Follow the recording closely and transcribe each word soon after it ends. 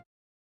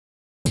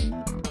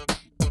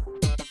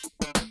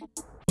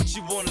what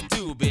you wanna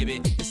do,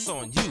 baby. It's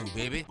on you,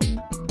 baby.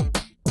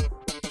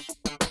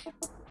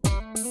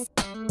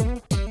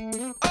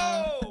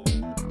 Oh!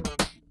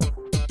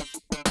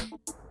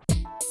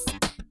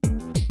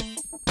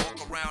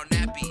 Walk around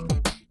that beat.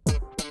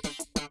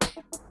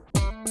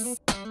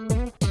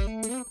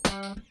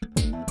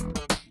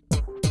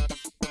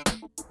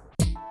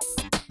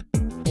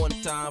 One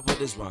time for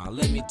this rhyme,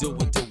 let me do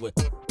it, do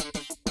it.